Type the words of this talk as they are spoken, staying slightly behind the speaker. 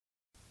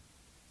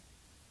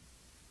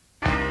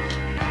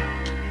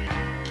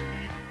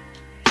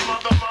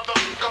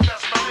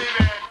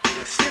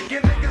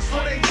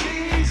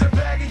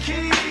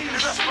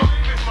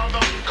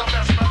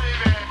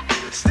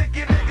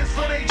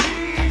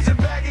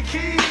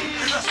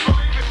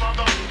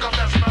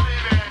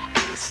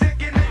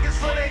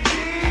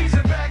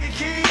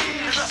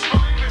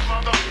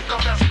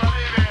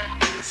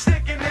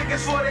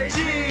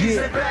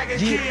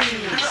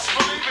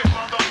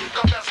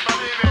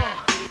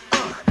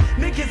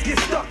Niggas get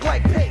stuck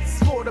like pace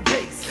for the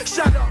base.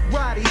 Shut up,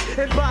 Roddies,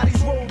 and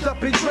bodies rolled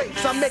up in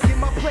drapes. I'm making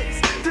my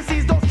place to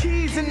seize those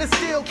keys in the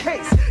steel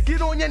case.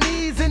 Get on your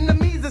knees,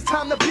 enemies, it's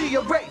time to be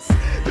erased.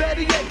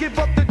 Better yet, give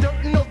up the dirt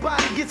and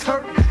nobody gets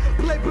hurt.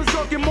 Play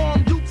berserk and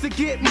mom dukes to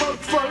get murked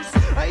first.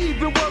 Or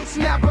even worse,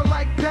 snapper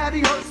like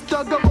Patty Hearst.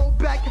 Dug a roll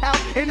back out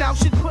and now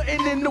she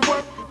putting in the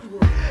work.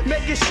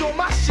 Making sure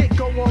my shit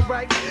go on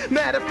right.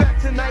 Matter of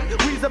fact, tonight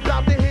we's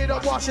about to hit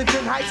up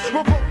Washington Heights.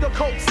 Revoke the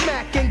coat,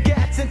 smack and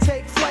gats and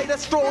take flight. A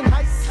strong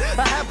heist.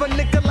 I have a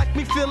nigga like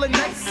me feeling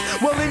nice.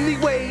 Well,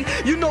 anyway,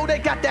 you know they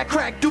got that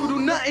crack doodle,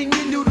 nothing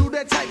you new to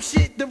that type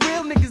shit. The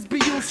real niggas be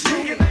used to.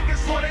 Sticking niggas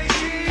for they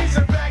cheese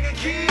and bagging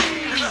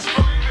keys. Let's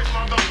believe it,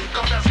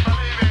 motherfucker, let's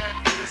believe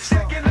it.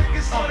 Sticking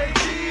niggas for they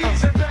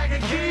cheese and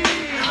bagging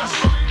keys. Let's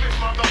believe it,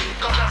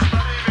 motherfucker, let's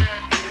believe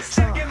it.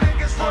 Sticking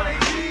niggas for they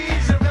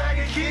cheese and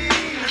bagging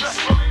keys. Let's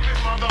believe it,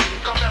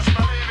 motherfucker, let's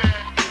believe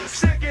it.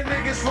 Sticking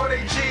niggas for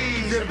they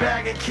cheese and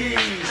bagging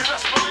keys.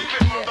 Let's believe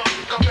it,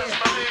 motherfucker, let's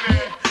believe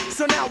it.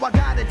 So now I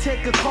gotta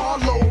take a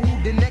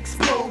carload and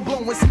explode,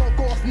 blowing smoke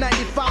off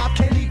 95,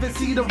 can't even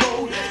see the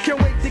road.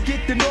 Can't wait to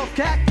get to North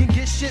Cat and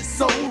get shit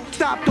sold.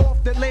 Stopped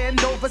off the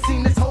Landover,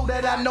 seen this hole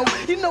that I know.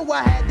 You know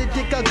I had to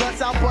dig a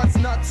guts out, bust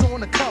nuts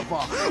on the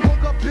cover.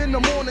 Woke up in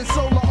the morning,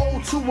 sold a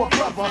old to a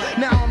brother.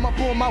 Now I'm up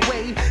on my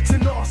way to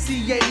North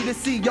CA to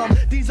see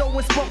these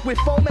Owens spoke with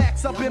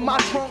Fomax up in my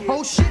trunk.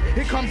 Oh shit,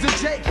 here comes a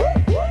J.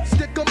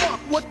 Stick 'em up,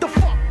 what the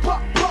fuck,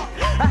 buck.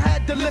 I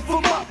had to lift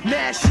 'em up,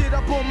 mad shit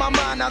up on my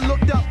mind. I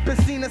looked up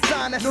and seen a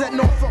sign that said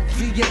Norfolk,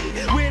 VA,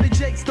 where the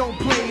Jakes don't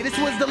play. This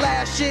was the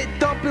last shit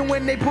thumping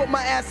when they put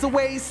my ass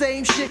away.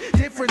 Same shit,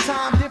 different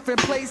time, different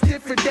place,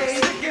 different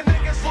day. Sticking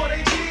niggas for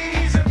they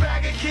cheese and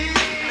bagging keys.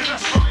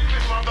 Let's believe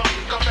it,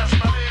 motherfucker, let's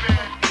believe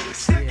it.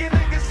 Sticking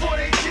niggas for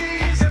they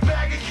cheese and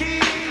bagging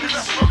keys.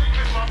 Let's believe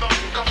it,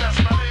 motherfucker, let's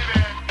believe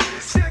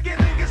it. Sticking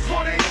niggas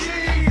for they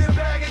cheese and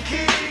bagging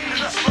keys.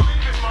 Let's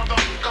believe it,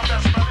 motherfucker,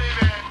 let's believe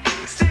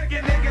it.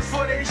 Sticking niggas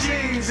for they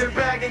cheese and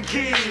bagging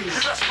keys.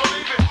 Let's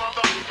believe it,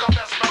 motherfucker,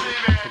 let's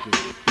believe it.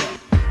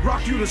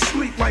 Rock you to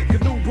sleep like a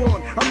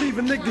newborn. I'm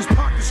leaving niggas'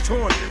 pockets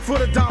torn. For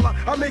the dollar,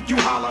 I make you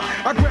holler.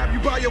 I grab you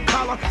by your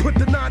collar, put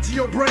the nine to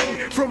your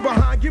brain. From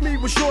behind, give me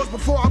what's yours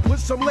before I put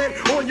some lead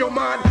on your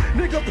mind.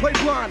 Nigga, play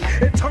blind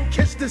and tongue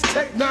kiss this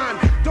Tech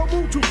 9. Don't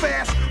move too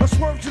fast or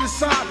swerve to the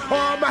side, or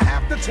I'ma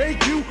have to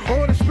take you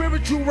on a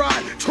spiritual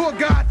ride. Tour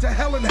guide to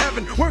hell and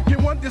heaven,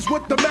 working wonders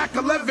with the Mac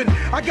 11.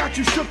 I got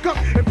you shook up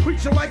and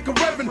preaching like a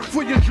reverend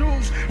for your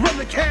jewels. Run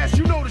the cash,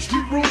 you know the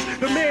street rules.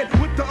 The man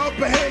with the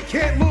upper hand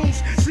can't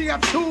lose. See, I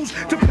choose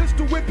to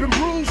pistol whip and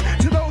bruise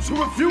to those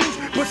who refuse,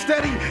 but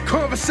steady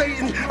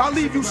conversating. I'll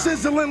leave you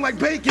sizzling like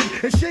bacon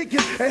and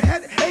shaking and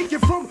head aching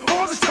from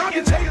all the time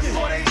you're taking.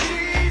 For they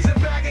cheese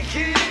and bagging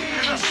keys.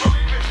 Let's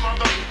believe it,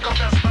 motherfucker,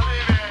 let's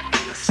believe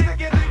it.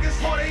 Sticking niggas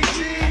for they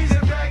cheese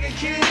and bagging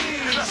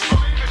keys. Let's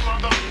believe it,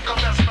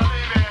 motherfucker, let's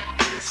believe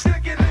it.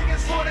 Sticking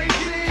niggas for they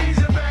cheese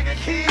and bagging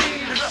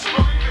keys. Let's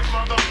believe it,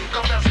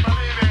 motherfucker, let's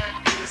believe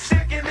it.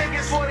 Sticking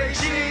niggas for they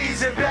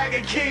cheese and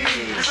bagging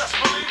keys. Let's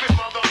believe it,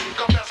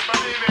 motherfucker, let's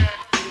believe it.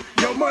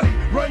 Yo, money,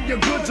 run your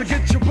goods or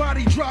get your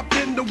body dropped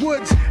in the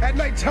woods. At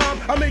nighttime,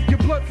 I make your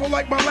blood flow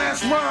like my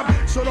last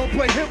rhyme. So don't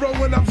play hero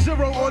when I'm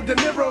zero on De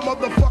Niro,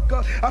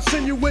 motherfucker. I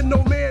send you when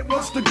no man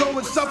wants to go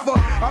and suffer.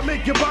 I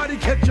make your body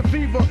catch a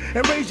fever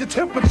and raise your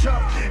temperature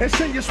and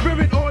send your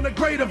spirit on a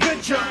great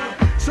adventure.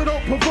 So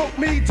don't provoke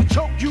me to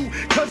choke you,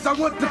 cause I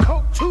want the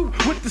coke too,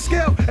 with the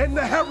scale and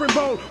the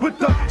herringbone, with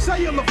the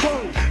cellular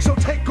phone. So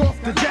take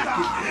off the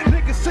jacket,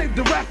 niggas save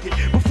the racket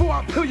before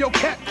I peel your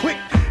cat quick.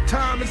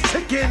 Time is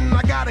ticking,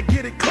 I gotta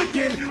get it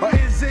clicking. Or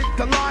is it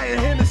the lion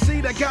Hennessy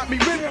that got me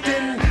ripped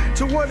in?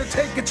 To wanna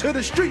take it to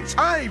the streets,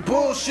 I ain't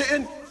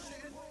bullshitting.